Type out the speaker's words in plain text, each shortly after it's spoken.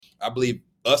I believe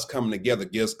us coming together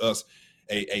gives us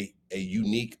a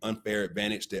unique, unfair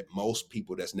advantage that most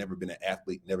people that's never been an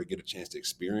athlete never get a chance to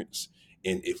experience.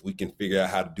 And if we can figure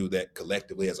out how to do that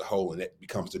collectively as a whole, and that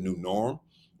becomes the new norm,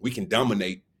 we can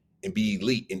dominate and be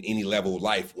elite in any level of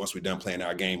life once we're done playing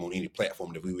our game on any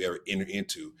platform that we ever enter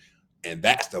into. And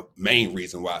that's the main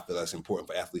reason why I feel that's important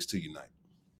for athletes to unite.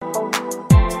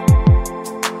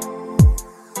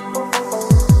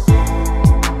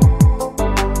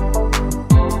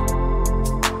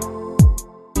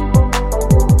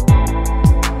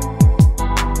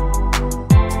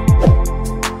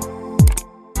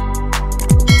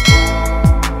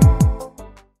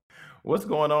 What's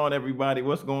going on, everybody?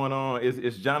 What's going on?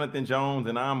 It's Jonathan Jones,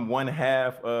 and I'm one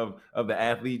half of the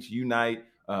Athletes Unite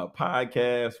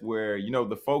podcast, where, you know,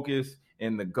 the focus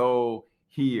and the goal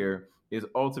here is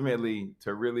ultimately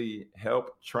to really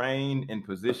help train and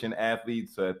position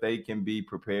athletes so that they can be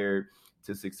prepared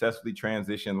to successfully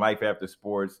transition life after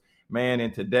sports. Man,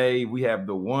 and today we have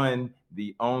the one,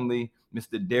 the only,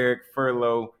 Mr. Derrick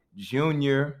Furlow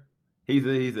Jr. He's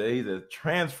a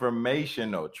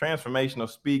transformational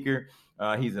speaker.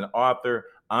 He's an author,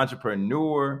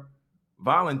 entrepreneur,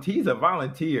 volunteer. He's a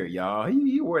volunteer, y'all.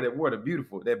 He wore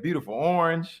that beautiful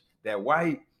orange, that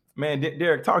white. Man,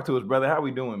 Derrick, talk to us, brother. How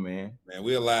we doing, man? Man,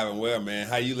 we're alive and well, man.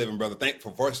 How you living, brother?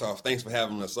 First off, thanks for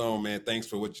having us on, man. Thanks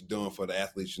for what you're doing for the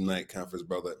Athletes Unite Conference,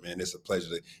 brother. Man, it's a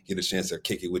pleasure to get a chance to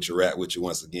kick it with you, rap with you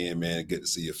once again, man. Good to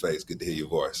see your face. Good to hear your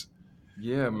voice.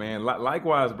 Yeah, man.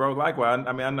 Likewise, bro. Likewise.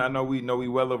 I mean, I know we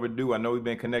well overdue. I know we've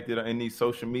been connected in these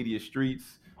social media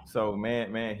streets. So,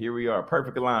 man, here we are.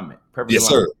 Perfect alignment. Yes,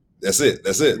 sir. That's it.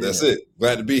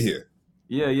 Glad to be here.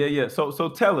 Yeah. So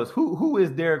tell us, who is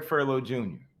Derrick Furlow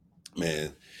Jr.?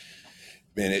 Man,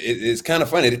 it's kind of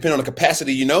funny. It depends on the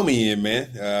capacity you know me in,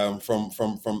 man. From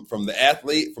the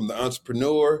athlete, from the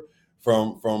entrepreneur,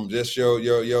 from just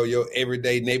your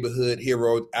everyday neighborhood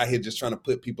hero out here just trying to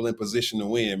put people in position to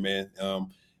win, man.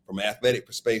 From an athletic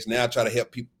perspective, now I try to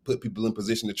help put people in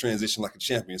position to transition like a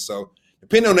champion. So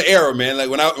depending on the era, man, like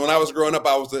when I was growing up,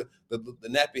 I was the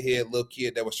nappy head little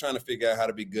kid that was trying to figure out how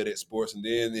to be good at sports. And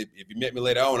then if you met me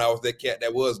later on, I was that cat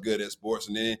that was good at sports.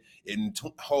 And then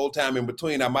whole time in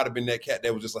between, I might have been that cat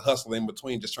that was just a hustler in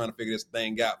between, just trying to figure this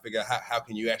thing out, figure out how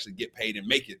can you actually get paid and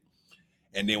make it.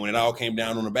 And then when it all came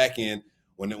down on the back end,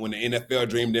 when the NFL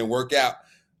dream didn't work out,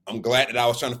 I'm glad that I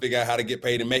was trying to figure out how to get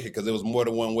paid and make it, because there was more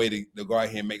than one way to go out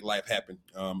here and make life happen.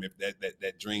 If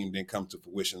that dream didn't come to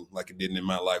fruition like it didn't in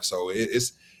my life, so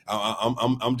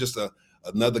I'm just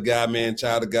another guy, man,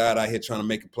 child of God out here trying to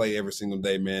make a play every single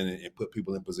day, man, and put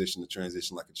people in position to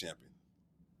transition like a champion.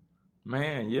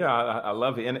 Man, yeah, I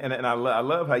love it, and I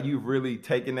love how you've really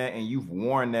taken that and you've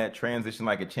worn that transition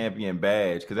like a champion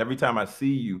badge. Because every time I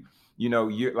see you, you know,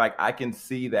 you're like, I can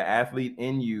see the athlete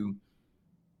in you.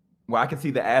 Well, I can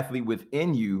see the athlete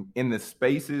within you in the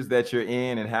spaces that you're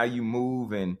in and how you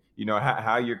move, and, you know,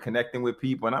 how you're connecting with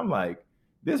people. And I'm like,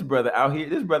 this brother out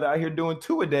here doing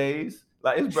two-a-days.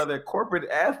 Like, his brother, a corporate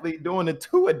athlete, doing the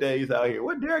two-a-days out here.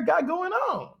 What Derrick got going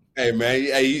on? Hey, man,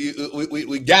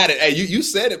 we got it. Hey, you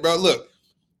said it, bro. Look,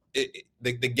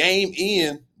 the game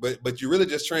in, but you really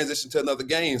just transitioned to another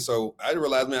game. So I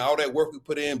realized, man, all that work we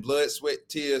put in, blood, sweat,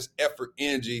 tears, effort,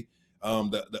 energy,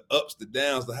 the ups, the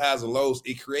downs, the highs and lows,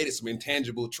 it created some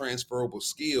intangible, transferable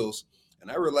skills. And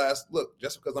I realized, look,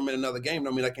 just because I'm in another game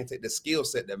don't mean I can't take that skill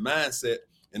set, that mindset,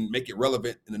 and make it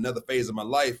relevant in another phase of my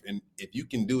life. And if you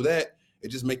can do that, it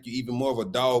just make you even more of a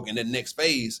dog in that next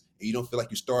phase. And you don't feel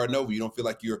like you're starting over. You don't feel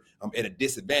like you're at a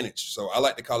disadvantage. So I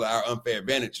like to call it our unfair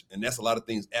advantage. And that's a lot of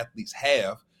things athletes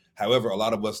have. However, a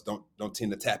lot of us don't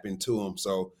tend to tap into them.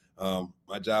 So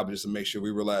my job is just to make sure we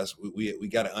realize we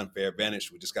got an unfair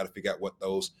advantage. We just got to figure out what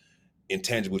those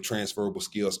intangible transferable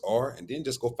skills are, and then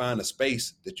just go find a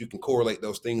space that you can correlate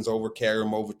those things over, carry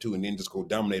them over to, and then just go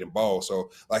dominate and ball.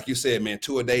 So like you said, man,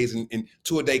 two-a-days in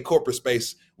two-a-day corporate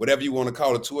space, whatever you want to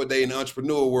call it, two-a-day in the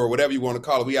entrepreneur world, whatever you want to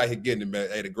call it, we out here getting it, man.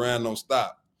 Hey, the grind don't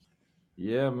stop.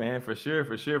 Yeah, man, for sure.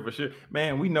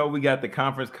 Man, we know we got the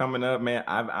conference coming up, man.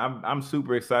 I'm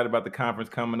super excited about the conference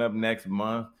coming up next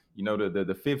month. You know,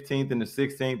 the 15th and the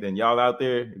 16th, and y'all out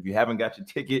there, if you haven't got your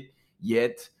ticket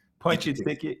yet, punch your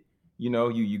ticket. You know,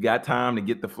 you got time to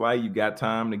get the flight. You got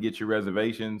time to get your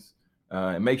reservations.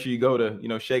 And make sure you go to, you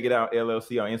know, Shake It Out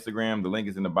LLC on Instagram. The link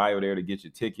is in the bio there to get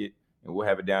your ticket, and we'll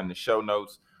have it down in the show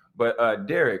notes. But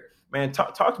Derrick, man,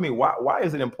 talk to me. Why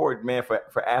is it important, man,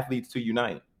 for athletes to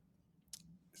unite?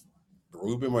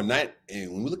 We've been united,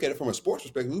 and when we look at it from a sports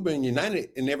perspective, we've been united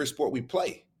in every sport we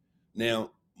play.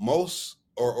 Now, most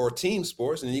or team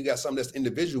sports, and then you got something that's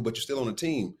individual, but you're still on a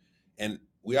team. And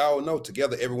we all know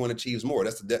together everyone achieves more.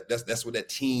 That's what that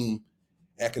team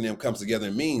acronym comes together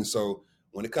and means. So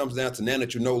when it comes down to now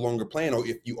that you're no longer playing, or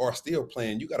if you are still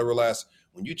playing, you got to realize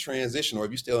when you transition, or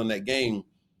if you're still in that game,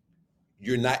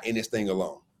 you're not in this thing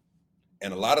alone.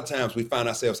 And a lot of times we find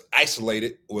ourselves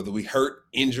isolated, whether we hurt,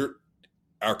 injured,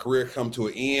 our career come to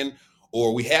an end,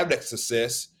 or we have that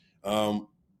success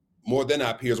more than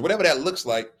our peers, whatever that looks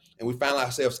like. And we find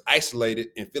ourselves isolated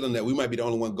and feeling that we might be the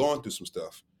only one going through some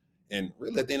stuff. And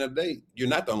really, at the end of the day, you're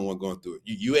not the only one going through it.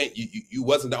 You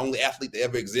wasn't the only athlete to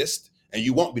ever exist, and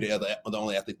you won't be the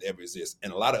only athlete to ever exist.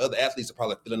 And a lot of other athletes are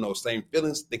probably feeling those same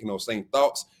feelings, thinking those same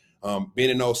thoughts,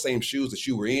 being in those same shoes that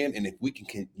you were in. And if we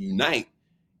can unite,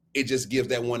 it just gives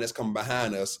that one that's coming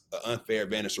behind us an unfair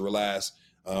advantage to realize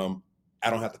I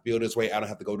don't have to feel this way. I don't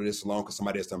have to go to this alone because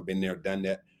somebody else done been there, done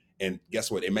that. And guess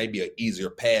what? It may be an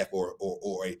easier path or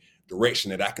a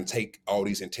direction that I can take all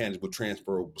these intangible,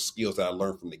 transferable skills that I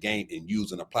learned from the game and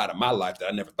use and apply to my life that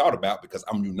I never thought about because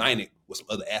I'm united with some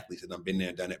other athletes that have been there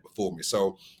and done that before me.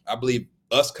 So I believe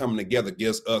us coming together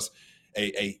gives us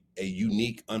a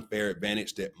unique, unfair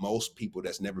advantage that most people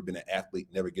that's never been an athlete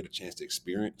never get a chance to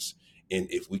experience. And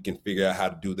if we can figure out how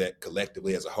to do that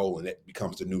collectively as a whole, and that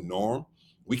becomes the new norm,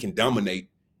 we can dominate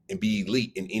and be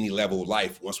elite in any level of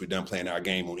life once we're done playing our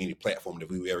game on any platform that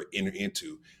we ever enter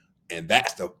into. And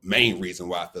that's the main reason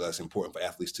why I feel that's important for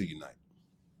athletes to unite.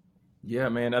 Yeah,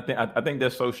 man. I think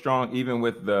that's so strong. Even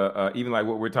with the even like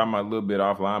what we're talking about a little bit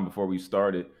offline before we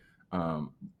started,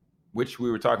 which we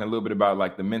were talking a little bit about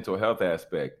like the mental health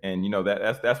aspect, and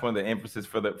that's one of the emphasis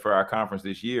for our conference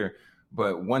this year.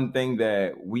 But one thing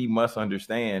that we must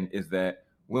understand is that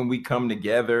when we come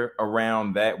together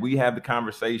around that, we have the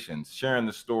conversations, sharing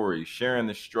the stories, sharing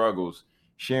the struggles,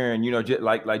 sharing, just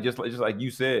like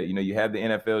you said, you had the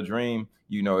NFL dream,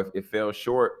 it fell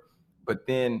short, but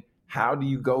then how do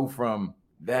you go from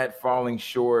that falling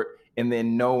short and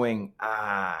then knowing,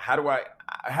 how do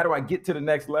I get to the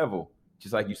next level?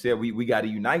 Just like you said, we got to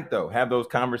unite though, have those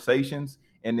conversations.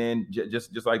 And then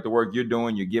just like the work you're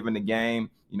doing, you're giving the game,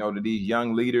 to these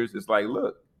young leaders. It's like,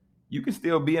 look, you can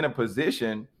still be in a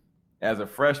position as a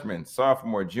freshman,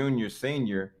 sophomore, junior,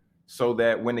 senior, so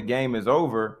that when the game is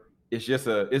over, it's just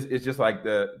like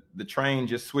the train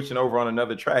just switching over on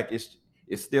another track. It's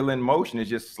still in motion. It's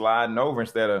just sliding over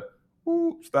instead of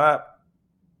stop.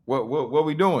 What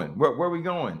we doing? Where are we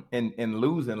going? And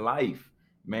losing life,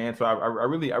 man. So I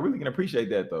really can appreciate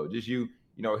that though. Just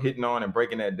hitting on and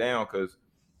breaking that down because,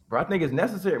 bro, I think it's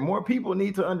necessary. More people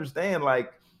need to understand.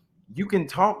 Like, you can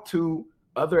talk to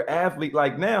other athletes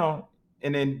like now,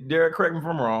 and then Derrick, correct me if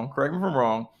I'm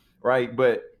wrong, right?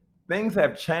 But things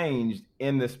have changed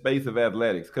in the space of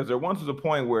athletics because there once was a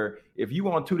point where if you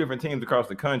on two different teams across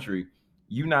the country,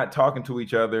 you're not talking to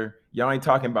each other. Y'all ain't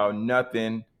talking about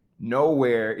nothing,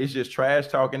 nowhere. It's just trash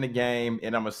talking the game,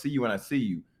 and I'm gonna see you when I see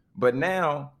you. But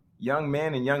now, young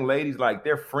men and young ladies, like,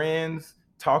 they're friends,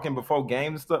 talking before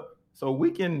games and stuff. So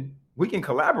we can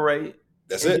collaborate.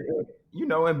 That's it.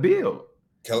 And build.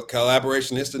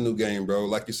 Collaboration is the new game, bro.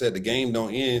 Like you said, the game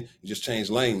don't end. You just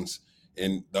change lanes.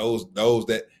 And those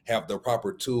that have the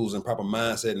proper tools and proper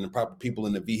mindset and the proper people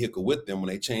in the vehicle with them, when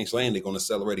they change lane, they're going to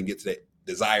accelerate and get to that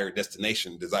desired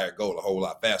destination, desired goal a whole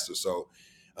lot faster. So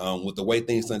with the way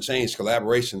things done change,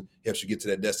 collaboration helps you get to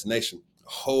that destination a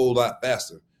whole lot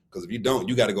faster. Because if you don't,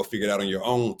 you got to go figure it out on your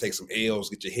own, take some L's,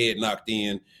 get your head knocked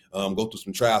in, go through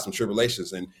some trials, some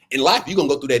tribulations. And in life, you're going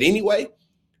to go through that anyway.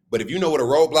 But if you know what a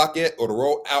roadblock at or the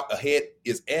road out ahead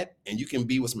is at, and you can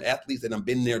be with some athletes that have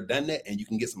been there, done that, and you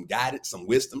can get some guidance, some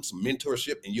wisdom, some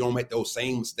mentorship, and you don't make those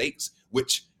same mistakes,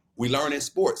 which we learn in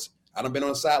sports. I done been on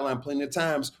the sideline plenty of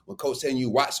times when coach telling you,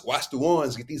 watch the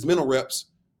ones, get these mental reps.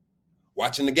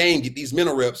 Watching the game, get these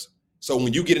mental reps. So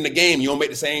when you get in the game, you don't make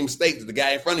the same mistake that the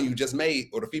guy in front of you just made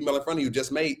or the female in front of you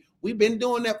just made. We've been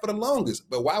doing that for the longest.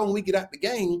 But why when we get out the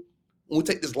game, when we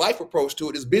take this life approach to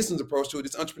it, this business approach to it,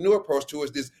 this entrepreneur approach to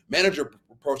it, this manager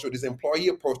approach to it, this employee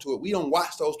approach to it, we don't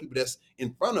watch those people that's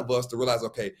in front of us to realize,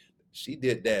 okay, she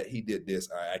did that, he did this.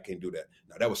 All right, I can't do that.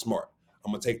 No, that was smart.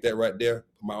 I'm going to take that right there,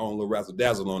 put my own little razzle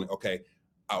dazzle on it. Okay.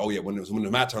 Oh, yeah, when it's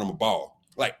my turn, I'm a ball.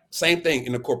 Like, same thing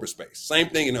in the corporate space, same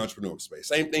thing in the entrepreneur space,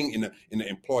 same thing in the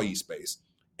employee space.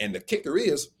 And the kicker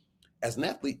is, as an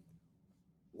athlete,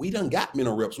 we done got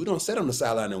mental reps. We done sit on the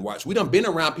sideline and watch. We done been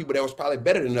around people that was probably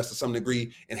better than us to some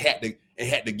degree and had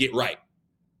to get right.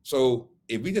 So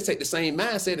if we just take the same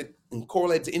mindset and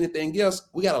correlate to anything else,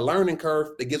 we got a learning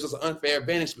curve that gives us an unfair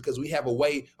advantage because we have a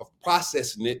way of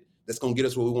processing it that's going to get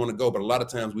us where we want to go. But a lot of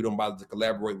times we don't bother to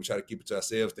collaborate. We try to keep it to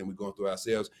ourselves. Then we're going through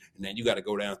ourselves. And then you got to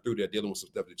go down through there dealing with some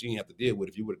stuff that you didn't have to deal with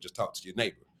if you would have just talked to your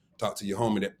neighbor, talk to your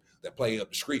homie that play up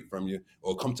the street from you,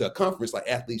 or come to a conference like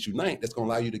Athletes Unite that's going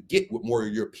to allow you to get with more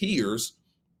of your peers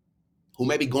who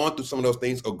may be going through some of those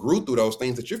things or grew through those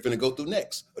things that you're finna go through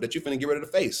next or that you're finna get ready to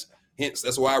face. Hence,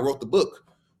 that's why I wrote the book,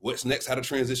 What's Next? How to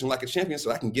Transition Like a Champion, so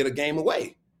I can get a game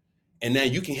away. And now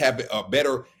you can have a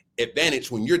better advantage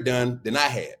when you're done than I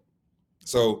had.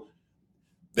 So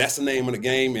that's the name of the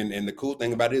game. And the cool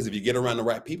thing about it is if you get around the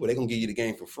right people, they're going to give you the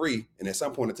game for free. And at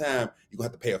some point in time, you're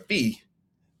going to have to pay a fee,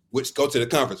 which go to the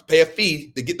conference, pay a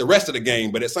fee to get the rest of the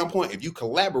game. But at some point, if you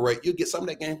collaborate, you'll get some of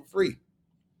that game for free.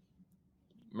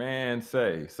 Man,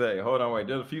 hold on, wait.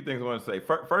 There's a few things I want to say.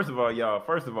 First of all, y'all,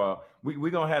 we're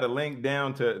gonna have a link in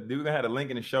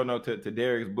the show note to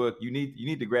Derrick's book. You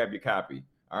need to grab your copy.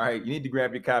 All right. You need to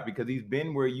grab your copy because he's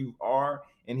been where you are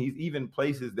and he's even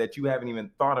places that you haven't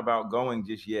even thought about going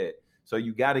just yet. So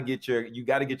you gotta get your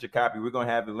copy. We're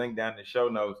gonna have the link down in the show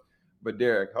notes. But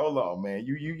Derrick, hold on, man.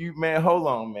 You man, hold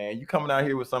on, man. You coming out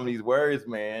here with some of these words,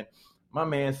 man. My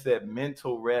man said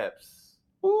mental reps.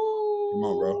 Ooh. Come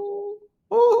on, bro.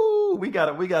 Ooh, we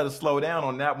gotta slow down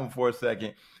on that one for a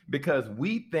second because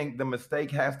we think the mistake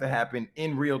has to happen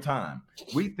in real time.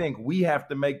 We think we have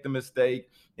to make the mistake,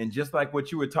 and just like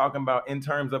what you were talking about in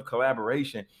terms of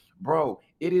collaboration, bro,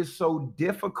 it is so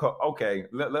difficult. Okay,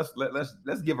 let's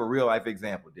give a real life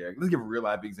example, Derrick. Let's give a real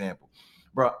life example,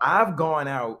 bro. I've gone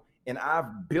out and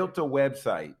I've built a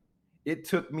website. It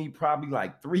took me probably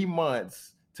like 3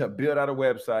 months to build out a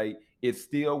website. It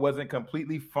still wasn't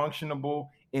completely functionable.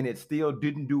 And it still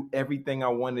didn't do everything I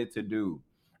wanted to do.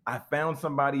 I found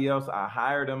somebody else. I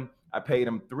hired him. I paid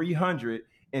him $300.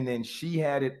 And then she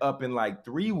had it up in like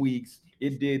 3 weeks.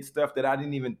 It did stuff that I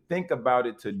didn't even think about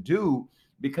it to do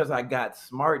because I got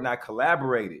smart and I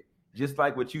collaborated. Just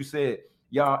like what you said,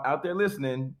 y'all out there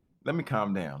listening, let me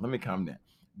calm down.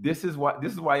 This is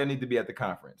why you need to be at the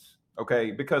conference.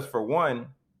 Okay. Because for one,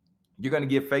 you're going to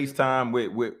get FaceTime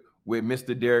with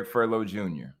Mr. Derrick Furlow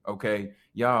Jr. Okay.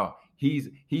 Y'all,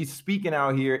 He's speaking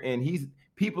out here, and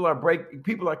people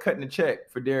are cutting a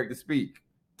check for Derrick to speak,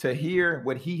 to hear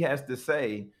what he has to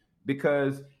say,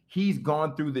 because he's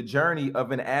gone through the journey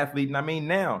of an athlete. And I mean,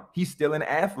 now he's still an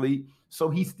athlete, so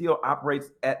he still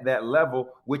operates at that level,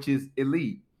 which is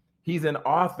elite. He's an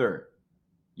author.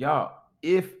 Y'all,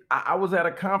 if I was at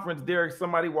a conference, Derrick,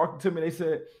 somebody walked up to me, they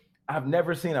said, I've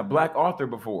never seen a Black author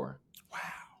before. Wow.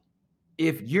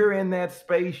 If you're in that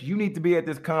space, you need to be at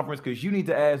this conference because you need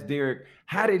to ask Derrick,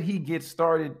 how did he get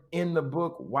started in the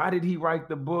book? Why did he write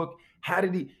the book?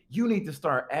 You need to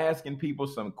start asking people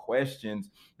some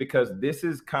questions because this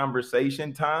is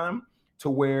conversation time to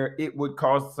where it would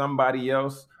cost somebody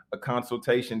else a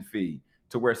consultation fee,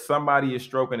 to where somebody is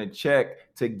stroking a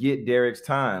check to get Derrick's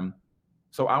time.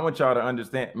 So I want y'all to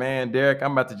understand, man, Derrick,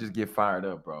 I'm about to just get fired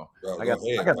up, bro. I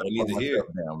need to hear it,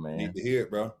 down, man. Need to hear it,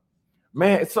 bro.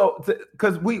 Man, so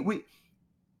because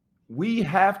we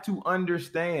have to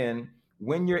understand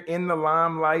when you're in the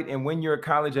limelight and when you're a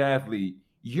college athlete,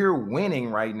 you're winning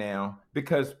right now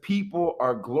because people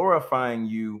are glorifying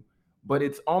you, but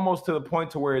it's almost to the point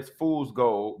to where it's fool's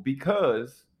gold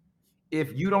because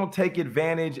if you don't take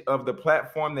advantage of the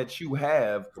platform that you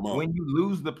have, when you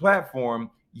lose the platform,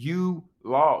 you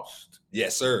lost.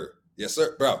 Yes, sir. Yes,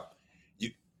 sir, bro.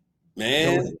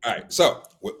 Man, all right. So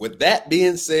with that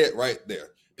being said right there,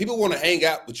 people want to hang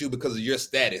out with you because of your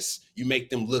status. You make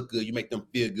them look good. You make them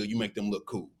feel good. You make them look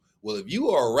cool. Well, if you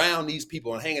are around these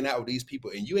people and hanging out with these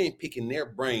people and you ain't picking their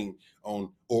brain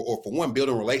on, or for one,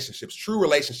 building relationships, true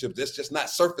relationships, that's just not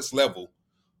surface level,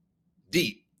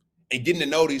 deep, and getting to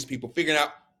know these people, figuring out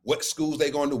what schools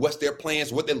they're going to, what's their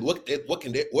plans, what are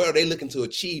they looking to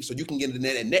achieve, so you can get into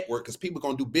that network because people are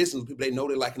going to do business with people they know,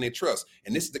 they like, and they trust.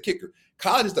 And this is the kicker.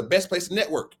 College is the best place to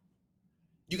network.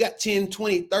 You got 10,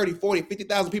 20, 30, 40,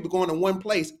 50,000 people going to one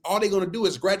place. All they're going to do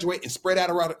is graduate and spread out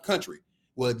around the country.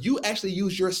 Well, if you actually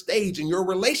use your stage and your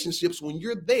relationships when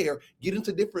you're there, get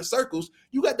into different circles,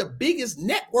 you got the biggest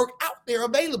network out there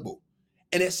available.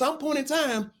 And at some point in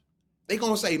time, they're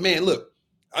going to say, man, look,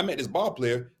 I met this ball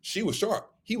player. She was sharp.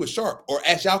 He was sharp. Or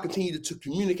as y'all continue to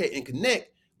communicate and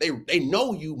connect, they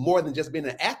know you more than just being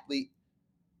an athlete,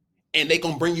 and they're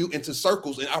going to bring you into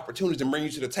circles and opportunities and bring you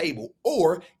to the table.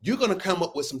 Or you're going to come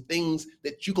up with some things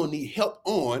that you're going to need help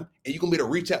on, and you're going to be able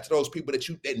to reach out to those people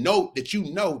that know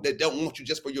that don't want you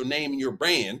just for your name and your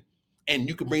brand, and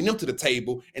you can bring them to the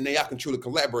table, and then y'all can truly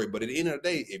collaborate. But at the end of the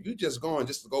day, if you're just going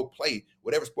just to go play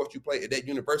whatever sport you play at that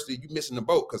university, you're missing the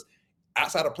boat, because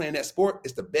outside of playing that sport,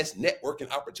 it's the best networking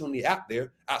opportunity out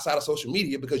there outside of social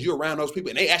media, because you're around those people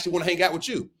and they actually want to hang out with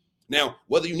you. Now,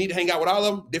 whether you need to hang out with all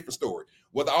of them, different story.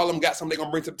 Whether all of them got something they're going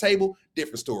to bring to the table,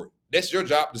 different story. That's your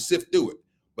job to sift through it.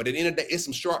 But at the end of the day, it's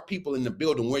some sharp people in the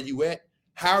building where you at.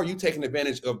 How are you taking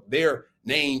advantage of their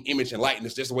name, image, and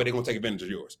likeness. Just the way they're gonna take advantage of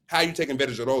yours. How you taking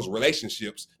advantage of those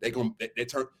relationships? They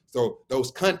turn, so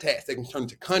those contacts they can turn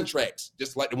into contracts,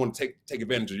 just like they want to take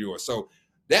advantage of yours. So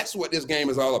that's what this game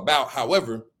is all about.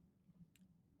 However,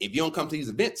 if you don't come to these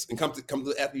events and come to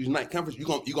the Athletes Unite conference, you're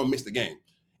gonna miss the game,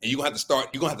 and you're gonna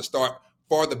have to start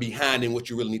farther behind than what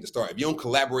you really need to start. If you don't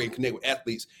collaborate and connect with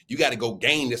athletes, you got to go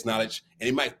gain this knowledge, and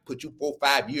it might put you 4 or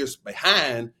 5 years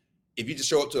behind if you just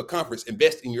show up to a conference,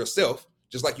 invest in yourself,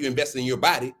 just like you invest in your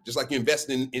body, just like you invest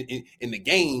in the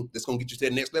game that's going to get you to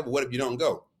the next level. What if you don't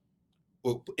go?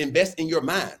 Well, invest in your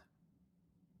mind.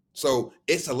 So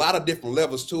it's a lot of different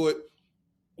levels to it.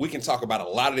 We can talk about a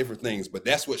lot of different things, but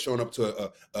that's what showing up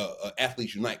to a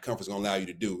Athletes Unite conference is going to allow you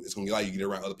to do. It's going to allow you to get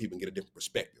around other people and get a different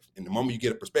perspective. And the moment you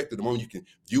get a perspective, the moment you can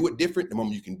view it different, the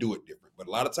moment you can do it different. But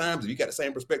a lot of times, if you got the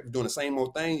same perspective doing the same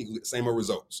old thing, you can get the same old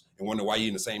results and wonder why you're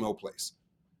in the same old place.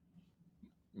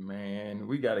 Man,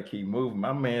 we got to keep moving.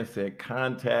 My man said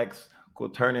contacts will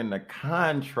turn into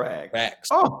contracts. Facts.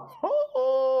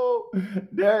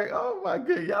 Derrick, oh my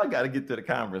God, y'all got to get to the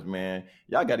conference, man.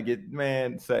 Y'all got to get,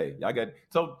 man. Y'all got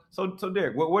so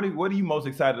Derrick, what are you most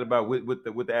excited about with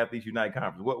the Athletes Unite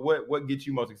conference? What gets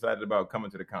you most excited about coming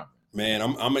to the conference? Man,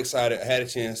 I'm excited. I had a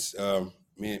chance.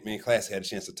 Me and Classy had a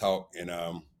chance to talk,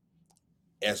 and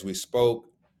as we spoke,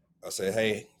 I said,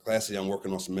 "Hey, Classy, I'm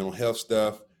working on some mental health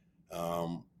stuff.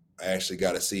 I actually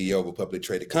got a CEO of a publicly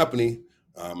traded company,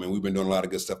 and we've been doing a lot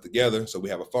of good stuff together. So we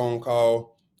have a phone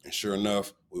call, and sure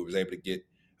enough, we was able to get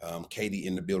Katie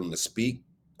in the building to speak.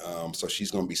 So she's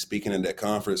going to be speaking at that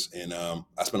conference, and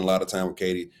I spent a lot of time with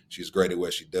Katie. She's great at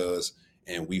what she does,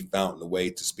 and we found a way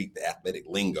to speak the athletic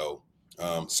lingo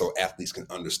so athletes can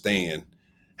understand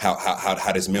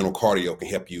how this mental cardio can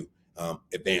help you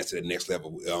advance to the next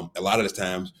level. A lot of the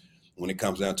times, when it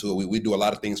comes down to it, we do a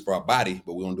lot of things for our body,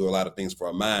 but we don't do a lot of things for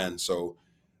our mind. So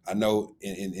I know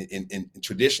in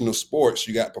traditional sports,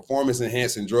 you got performance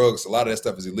enhancing drugs. A lot of that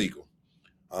stuff is illegal.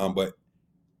 But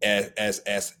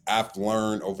as I've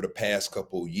learned over the past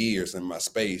couple of years in my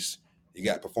space, you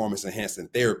got performance enhancing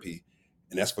therapy,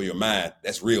 and that's for your mind.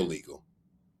 That's real legal.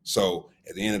 So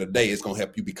at the end of the day, it's going to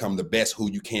help you become the best who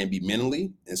you can be mentally.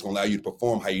 And it's going to allow you to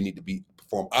perform how you need to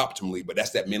perform optimally. But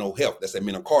that's that mental health. That's that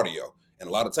mental cardio. And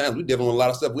a lot of times we're dealing with a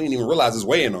lot of stuff we didn't even realize is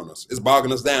weighing on us. It's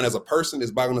bogging us down as a person. It's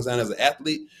bogging us down as an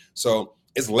athlete. So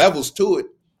it's levels to it.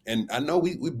 And I know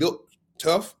we built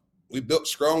tough. We built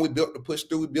strong. We built to push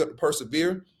through. We built to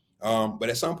persevere. But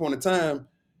at some point in time,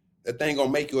 that thing going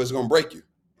to make you or it's going to break you.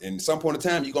 And at some point in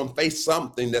time, you're going to face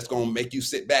something that's going to make you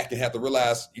sit back and have to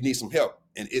realize you need some help.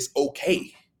 And it's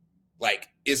okay. Like,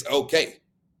 it's okay.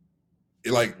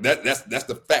 Like, that's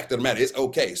the fact of the matter. It's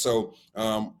okay. So,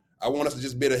 I want us to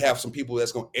just be able to have some people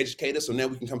that's going to educate us, so now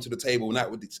we can come to the table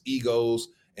not with these egos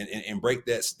and break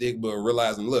that stigma of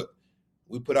realizing, look,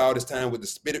 we put all this time with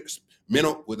the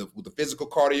mental, with the physical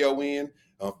cardio in,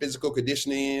 physical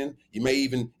conditioning in. You may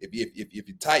even, if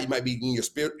you're tight, you might be in your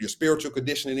spiritual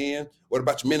conditioning in. What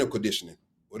about your mental conditioning?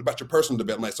 What about your personal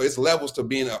development? So it's levels to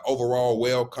being an overall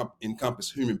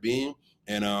well-encompassed human being,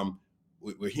 and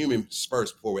we're humans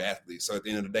first before we're athletes. So at the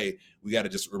end of the day, we got to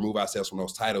just remove ourselves from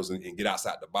those titles and get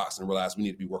outside the box and realize we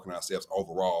need to be working on ourselves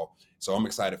overall. So I'm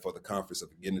excited for the conference of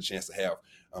getting a chance to have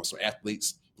some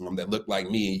athletes that look like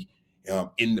me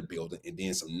in the building, and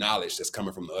then some knowledge that's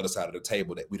coming from the other side of the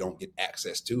table that we don't get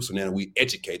access to. So now we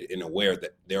educated and aware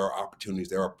that there are opportunities,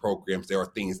 there are programs, there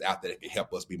are things out there that can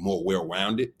help us be more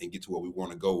well-rounded and get to where we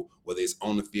want to go, whether it's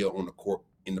on the field, on the court,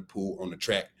 in the pool, on the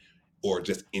track, or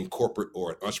just in corporate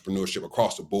or entrepreneurship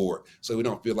across the board. So we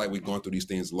don't feel like we're going through these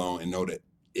things alone, and know that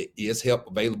it is help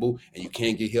available and you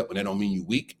can get help. And that don't mean you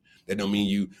weak. That don't mean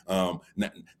you,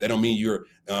 that don't mean you're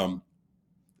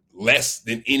less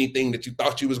than anything that you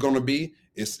thought you was going to be.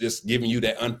 It's just giving you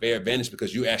that unfair advantage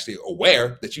because you're actually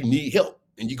aware that you need help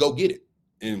and you go get it.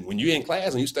 And when you're in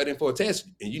class and you're studying for a test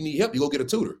and you need help, you go get a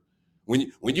tutor.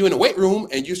 When you're in the weight room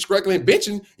and you're struggling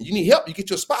benching and you need help, you get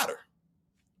your spotter.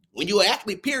 When you're an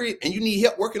athlete, period, and you need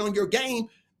help working on your game,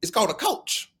 it's called a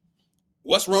coach.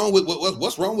 What's wrong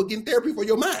with getting therapy for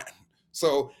your mind?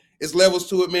 So it's levels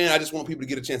to it, man. I just want people to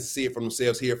get a chance to see it from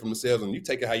themselves, hear it from themselves, and you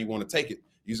take it how you want to take it,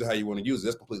 use it how you want to use it.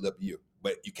 That's completely up to you.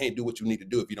 But you can't do what you need to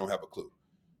do if you don't have a clue.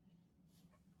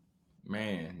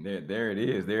 Man, there it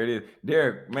is. There it is.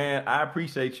 Derrick, man, I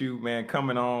appreciate you, man,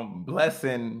 coming on,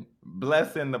 blessing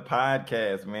the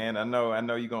podcast, man. I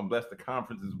know you're gonna bless the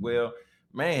conference as well.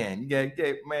 Man,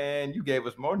 you gave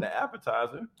us more than an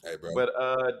appetizer. Hey, bro. But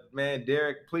man,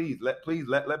 Derrick, please let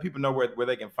people know where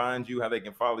they can find you, how they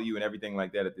can follow you, and everything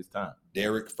like that at this time.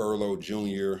 Derrick Furlow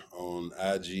Jr. on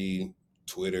IG,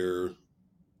 Twitter,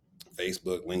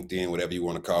 Facebook, LinkedIn, whatever you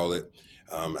want to call it.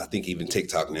 I think even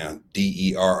TikTok now,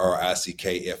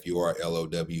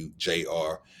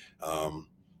 DerrickFurlowJR.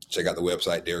 Check out the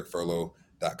website,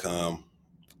 DerrickFurlow.com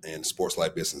and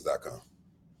SportsLifeBusiness.com.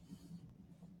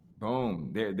 Boom.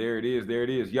 There it is. There it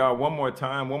is. Y'all, one more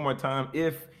time.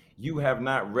 If you have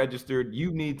not registered,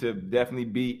 you need to definitely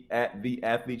be at the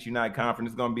Athletes Unite Conference.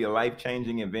 It's going to be a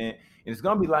life-changing event. And it's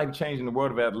going to be life-changing in the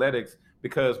world of athletics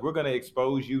because we're going to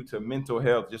expose you to mental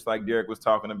health, just like Derrick was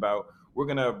talking about. We're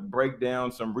going to break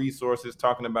down some resources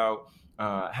talking about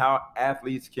how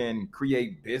athletes can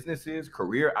create businesses,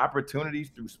 career opportunities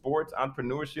through sports,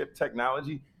 entrepreneurship,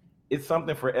 technology. It's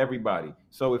something for everybody.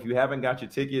 So if you haven't got your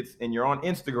tickets and you're on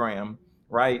Instagram,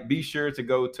 right, be sure to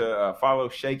go to follow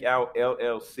Shakeout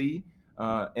LLC.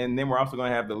 And then we're also going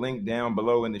to have the link down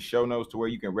below in the show notes to where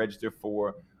you can register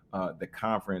for the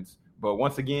conference. But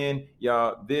once again,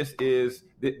 y'all, this is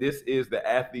the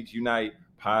Athletes Unite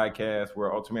podcast,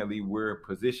 where ultimately we're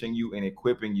positioning you and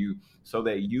equipping you so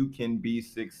that you can be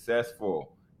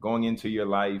successful going into your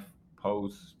life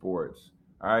post sports.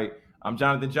 All right. I'm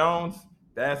Jonathan Jones.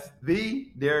 That's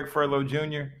the Derrick Furlow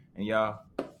Jr. And y'all,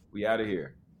 we out of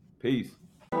here. Peace.